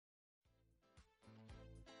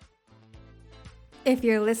If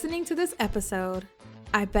you're listening to this episode,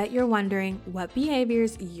 I bet you're wondering what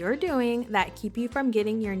behaviors you're doing that keep you from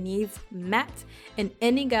getting your needs met and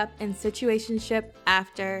ending up in situationship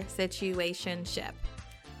after situationship.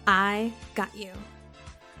 I got you.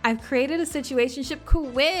 I've created a situationship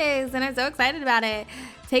quiz and I'm so excited about it.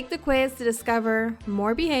 Take the quiz to discover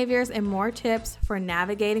more behaviors and more tips for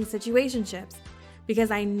navigating situationships,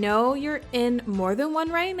 because I know you're in more than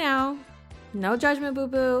one right now. No judgment,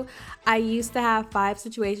 boo-boo. I used to have 5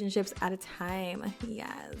 situationships at a time.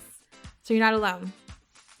 Yes. So you're not alone.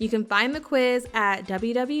 You can find the quiz at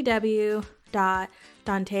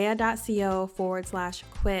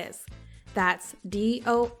www.dontea.co/quiz. That's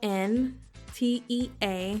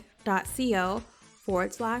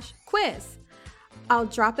DONTEA.co/quiz. I'll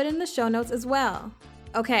drop it in the show notes as well.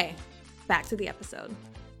 Okay, back to the episode.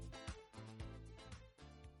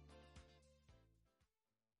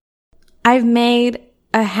 I've made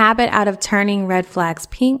a habit out of turning red flags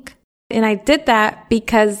pink. And I did that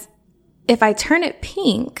because if I turn it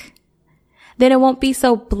pink, then it won't be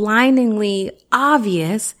so blindingly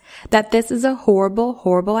obvious that this is a horrible,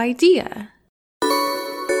 horrible idea.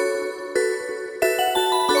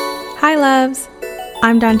 Hi, loves.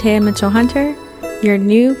 I'm Dontea Mitchell-Hunter, your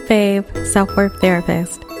new fave self-worth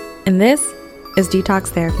therapist. And this is Detox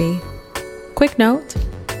Therapy. Quick note,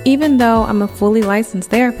 even though I'm a fully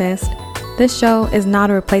licensed therapist, this show is not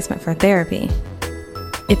a replacement for therapy.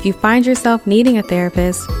 If you find yourself needing a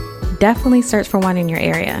therapist, definitely search for one in your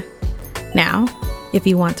area. Now, if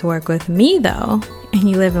you want to work with me though, and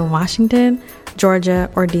you live in Washington, Georgia,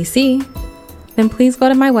 or DC, then please go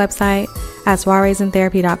to my website at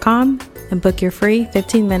soireesintherapy.com and book your free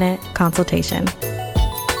 15-minute consultation.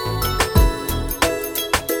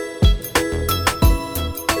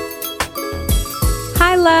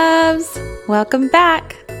 Hi, loves. Welcome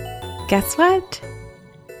back. Guess what?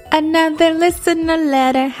 Another listener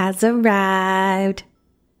letter has arrived.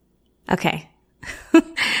 Okay.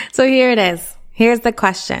 So here it is. Here's the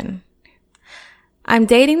question. I'm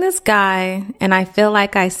dating this guy and I feel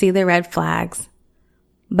like I see the red flags,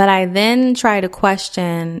 but I then try to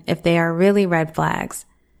question if they are really red flags.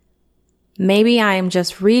 Maybe I am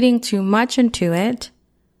just reading too much into it.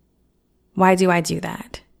 Why do I do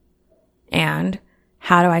that? And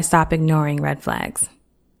how do I stop ignoring red flags?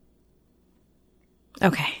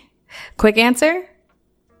 Okay, quick answer.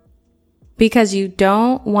 Because you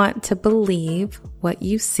don't want to believe what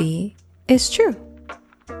you see is true.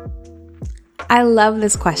 I love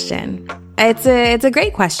this question. It's a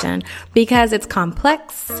great question because it's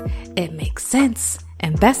complex, it makes sense,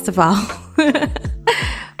 and best of all,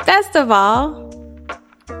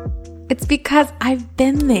 it's because I've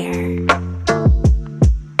been there.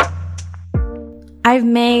 I've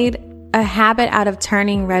made a habit out of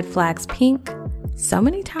turning red flags pink so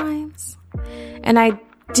many times. And I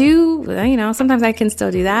do, sometimes I can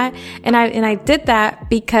still do that. And I did that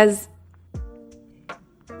because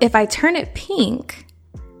if I turn it pink,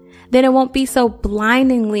 then it won't be so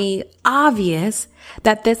blindingly obvious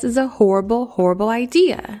that this is a horrible, horrible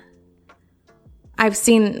idea. I've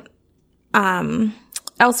seen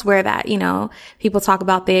elsewhere that, people talk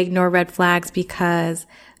about they ignore red flags because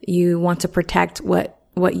you want to protect what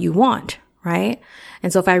you want, right?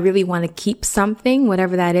 And so if I really want to keep something,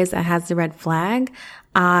 whatever that is that has the red flag,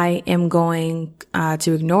 I am going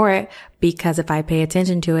to ignore it, because if I pay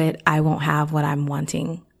attention to it, I won't have what I'm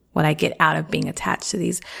wanting, what I get out of being attached to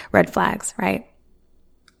these red flags, right?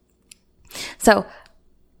 So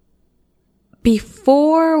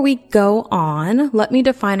before we go on, let me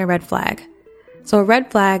define a red flag. So a red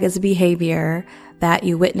flag is a behavior that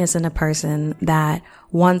you witness in a person that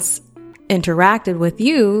once interacted with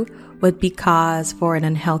you would be cause for an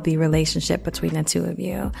unhealthy relationship between the two of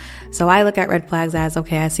you. So I look at red flags as,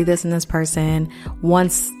 okay, I see this in this person.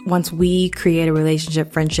 Once we create a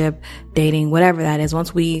relationship, friendship, dating, whatever that is,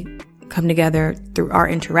 once we come together through our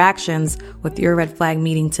interactions with your red flag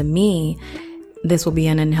meeting to me, this will be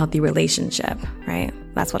an unhealthy relationship, right?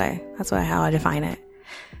 That's how I define it.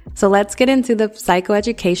 So let's get into the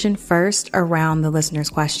psychoeducation first around the listener's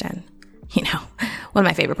question. One of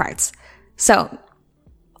my favorite parts. So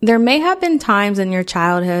there may have been times in your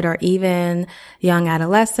childhood or even young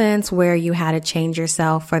adolescence where you had to change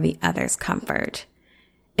yourself for the other's comfort.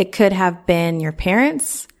 It could have been your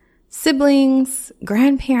parents, siblings,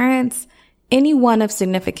 grandparents, anyone of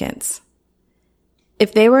significance.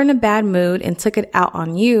 If they were in a bad mood and took it out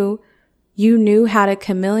on you, you knew how to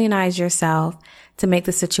chameleonize yourself to make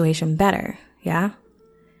the situation better, yeah?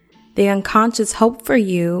 The unconscious hope for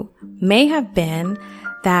you may have been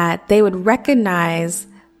that they would recognize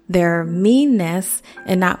their meanness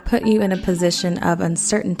and not put you in a position of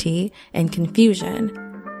uncertainty and confusion.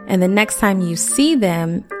 And the next time you see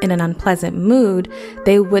them in an unpleasant mood,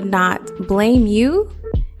 they would not blame you,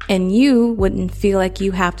 and you wouldn't feel like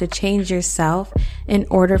you have to change yourself in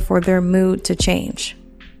order for their mood to change.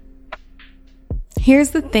 Here's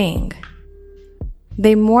the thing.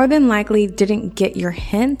 They more than likely didn't get your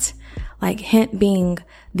hint, like hint being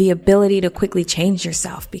the ability to quickly change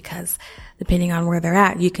yourself, because depending on where they're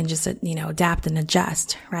at, you can just, adapt and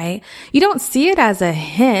adjust, right? You don't see it as a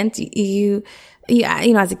hint.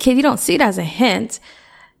 As a kid, you don't see it as a hint.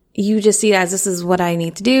 You just see it as, this is what I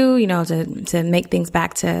need to do, to make things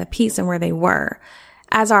back to peace and where they were.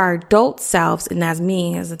 As our adult selves, and as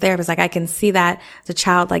me, as a therapist, like I can see that as a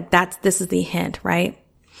child, like this is the hint, right?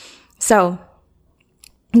 So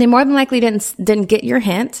they more than likely didn't get your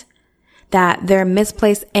hint that their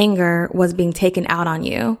misplaced anger was being taken out on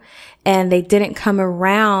you. And they didn't come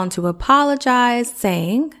around to apologize,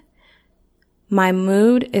 saying, my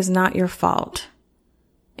mood is not your fault.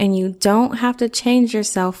 And you don't have to change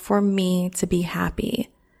yourself for me to be happy.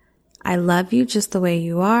 I love you just the way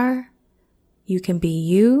you are. You can be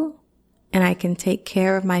you, and I can take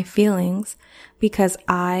care of my feelings because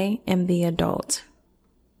I am the adult.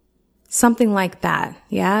 Something like that.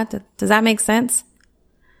 Yeah? Does that make sense?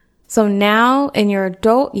 So now in your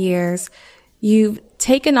adult years, you've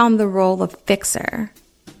taken on the role of fixer,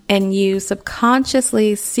 and you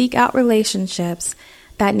subconsciously seek out relationships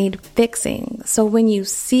that need fixing. So when you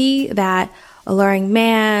see that alluring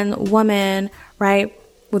man, woman, right,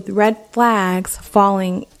 with red flags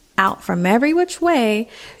falling out from every which way,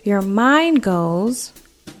 your mind goes,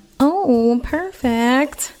 oh,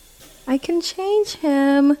 perfect. I can change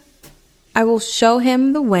him. I will show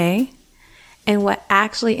him the way. And what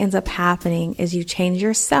actually ends up happening is you change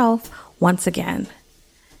yourself once again.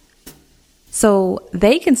 So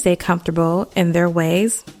they can stay comfortable in their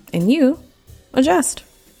ways and you adjust.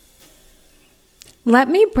 Let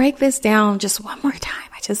me break this down just one more time.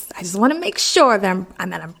 I just want to make sure that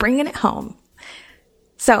I'm bringing it home.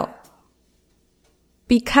 So,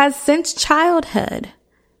 because since childhood,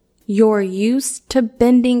 you're used to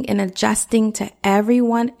bending and adjusting to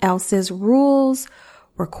everyone else's rules,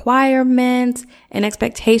 requirements, and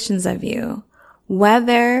expectations of you,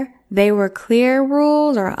 whether they were clear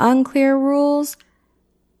rules or unclear rules.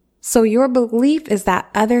 So your belief is that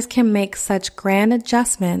others can make such grand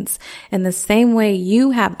adjustments in the same way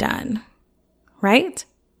you have done, right?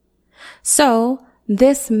 So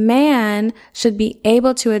this man should be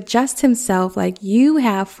able to adjust himself like you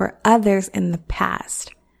have for others in the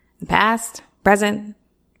past. The past, present,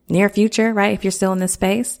 near future, right? If you're still in this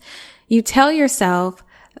space, you tell yourself,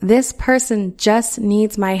 this person just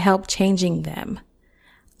needs my help changing them.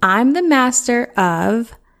 I'm the master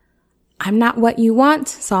of, I'm not what you want,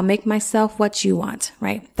 so I'll make myself what you want,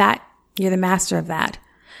 right? That, you're the master of that.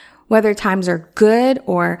 Whether times are good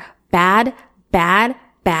or bad,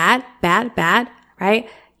 right?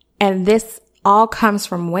 And this all comes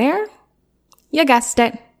from where? You guessed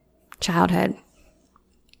it, childhood.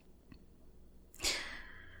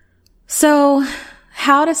 So,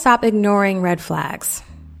 how to stop ignoring red flags?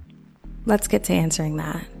 Let's get to answering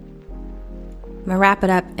that. I'm gonna wrap it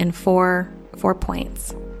up in four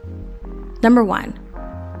points. Number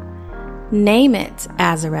 1, name it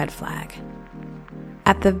as a red flag.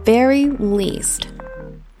 At the very least,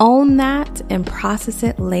 own that and process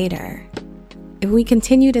it later. If we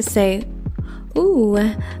continue to say, ooh,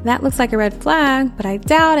 that looks like a red flag, but I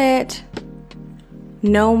doubt it.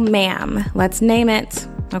 No, ma'am. Let's name it,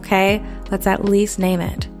 okay? Let's at least name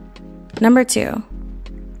it. Number 2,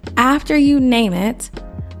 after you name it,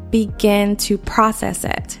 begin to process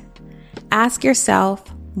it. Ask yourself,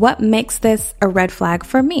 what makes this a red flag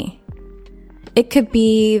for me? It could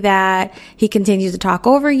be that he continues to talk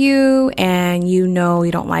over you and you know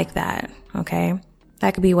you don't like that, okay?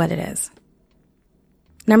 That could be what it is.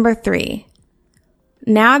 Number 3,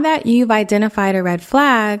 now that you've identified a red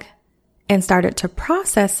flag and started to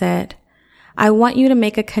process it, I want you to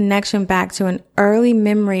make a connection back to an early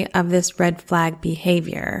memory of this red flag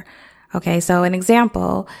behavior. Okay, so an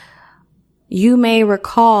example, you may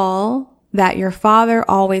recall that your father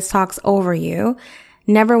always talks over you,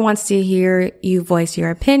 never wants to hear you voice your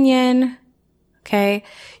opinion. Okay.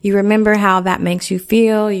 You remember how that makes you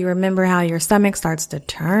feel. You remember how your stomach starts to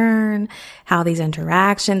turn, how these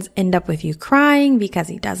interactions end up with you crying because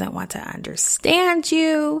he doesn't want to understand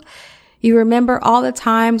you. You remember all the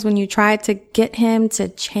times when you tried to get him to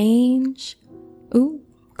change. Ooh,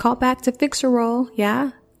 call back to fixer role.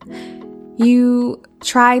 Yeah. You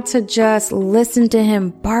tried to just listen to him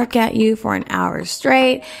bark at you for an hour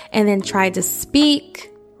straight and then tried to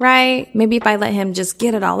speak, right? Maybe if I let him just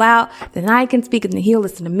get it all out, then I can speak and then he'll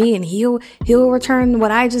listen to me and he'll return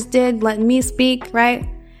what I just did, letting me speak, right?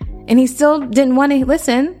 And he still didn't want to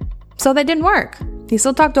listen, so that didn't work. He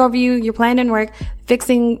still talked over you. Your plan didn't work.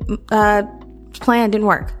 Fixing plan didn't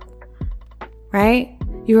work, right?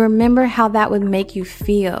 You remember how that would make you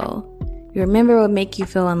feel. You remember it would make you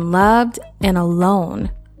feel unloved and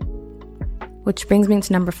alone. Which brings me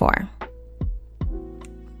to number 4.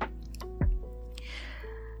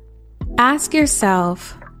 Ask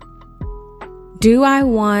yourself, do I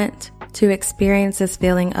want to experience this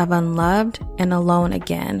feeling of unloved and alone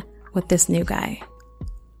again with this new guy?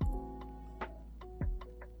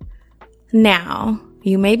 Now,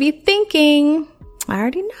 you may be thinking, I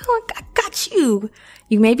already know, I got you.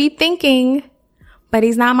 You may be thinking, but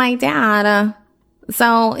he's not my dad,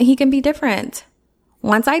 so he can be different.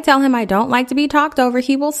 Once I tell him I don't like to be talked over,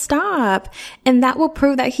 he will stop. And that will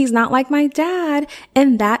prove that he's not like my dad.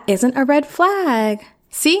 And that isn't a red flag.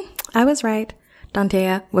 See, I was right.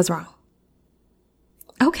 Dantea was wrong.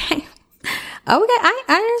 Okay, I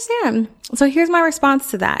understand. So here's my response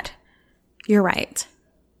to that. You're right.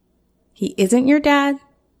 He isn't your dad.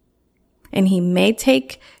 And he may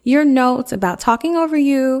take your notes about talking over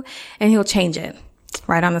you and he'll change it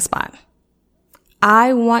right on the spot.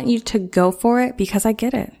 I want you to go for it because I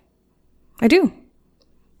get it. I do.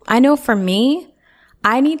 I know for me,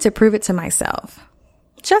 I need to prove it to myself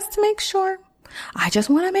just to make sure. I just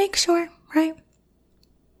want to make sure, right?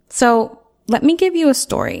 So let me give you a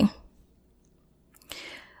story.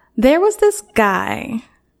 There was this guy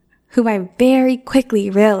who I very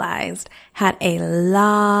quickly realized had a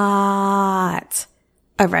lot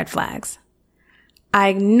of red flags. I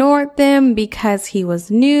ignored them because he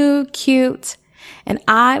was new, cute, and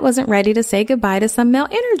I wasn't ready to say goodbye to some male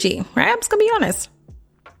energy, right? I'm just gonna be honest.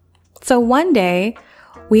 So one day,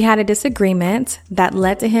 we had a disagreement that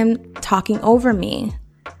led to him talking over me.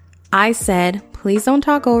 I said, please don't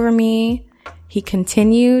talk over me. He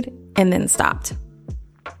continued and then stopped.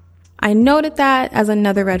 I noted that as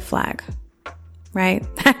another red flag, right?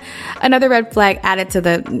 Another red flag added to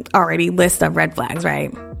the already list of red flags,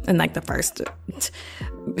 right? In like the first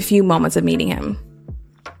few moments of meeting him.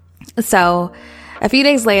 So a few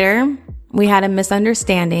days later, we had a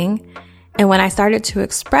misunderstanding. And when I started to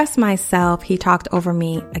express myself, he talked over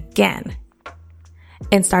me again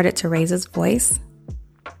and started to raise his voice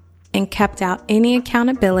and kept out any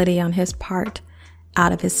accountability on his part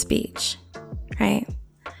out of his speech, right?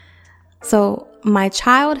 So my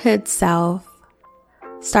childhood self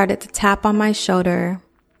started to tap on my shoulder.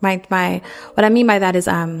 What I mean by that is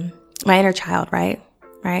my inner child, right?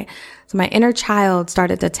 So my inner child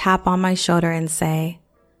started to tap on my shoulder and say,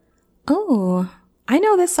 oh, I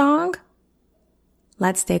know this song.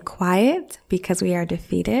 Let's stay quiet because we are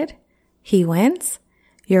defeated. He wins.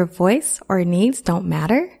 Your voice or needs don't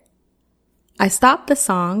matter. I stopped the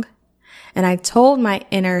song and I told my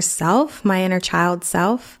inner self, my inner child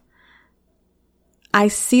self, I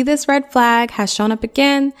see this red flag has shown up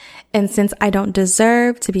again, and since I don't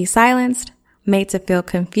deserve to be silenced, made to feel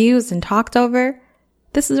confused and talked over,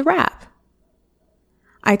 this is a wrap.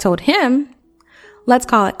 I told him, let's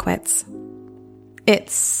call it quits. It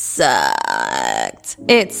sucked.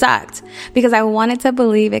 It sucked because I wanted to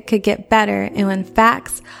believe it could get better, and when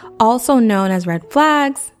facts, also known as red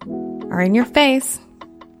flags, are in your face,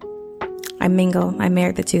 I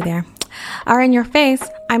married the two there, are in your face,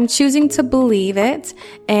 I'm choosing to believe it,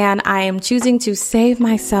 and I am choosing to save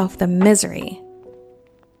myself the misery.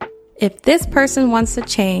 If this person wants to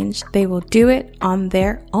change, they will do it on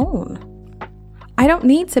their own. I don't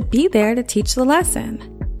need to be there to teach the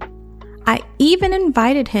lesson. I even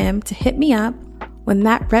invited him to hit me up when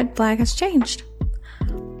that red flag has changed.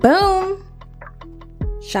 Boom!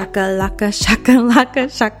 Shakalaka, shakalaka,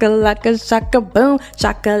 shakalaka, shaka, boom,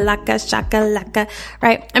 shakalaka, shakalaka,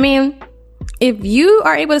 right? I mean, if you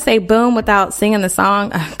are able to say boom without singing the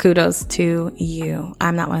song, kudos to you.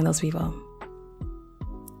 I'm not one of those people.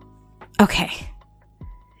 Okay.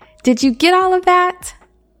 Did you get all of that?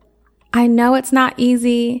 I know it's not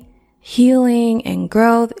easy. Healing and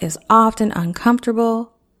growth is often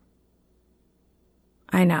uncomfortable.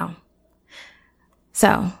 I know.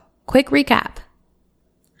 So, quick recap.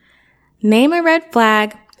 Name a red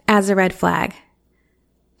flag as a red flag.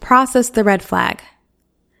 Process the red flag.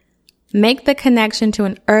 Make the connection to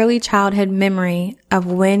an early childhood memory of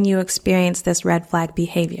when you experienced this red flag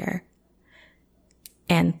behavior.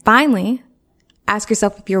 And finally, ask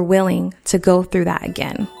yourself if you're willing to go through that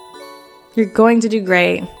again. You're going to do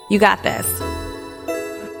great. You got this.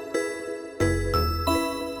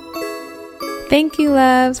 Thank you,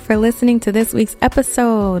 loves, for listening to this week's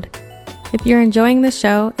episode. If you're enjoying the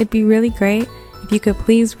show, it'd be really great if you could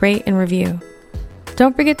please rate and review.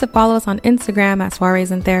 Don't forget to follow us on Instagram at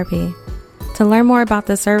Soirees in Therapy. To learn more about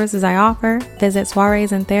the services I offer, visit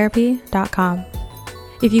soireesintherapy.com.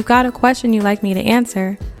 If you've got a question you'd like me to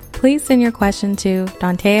answer, please send your question to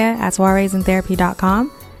Dantea at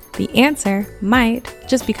soireesintherapy.com. The answer might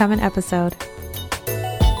just become an episode.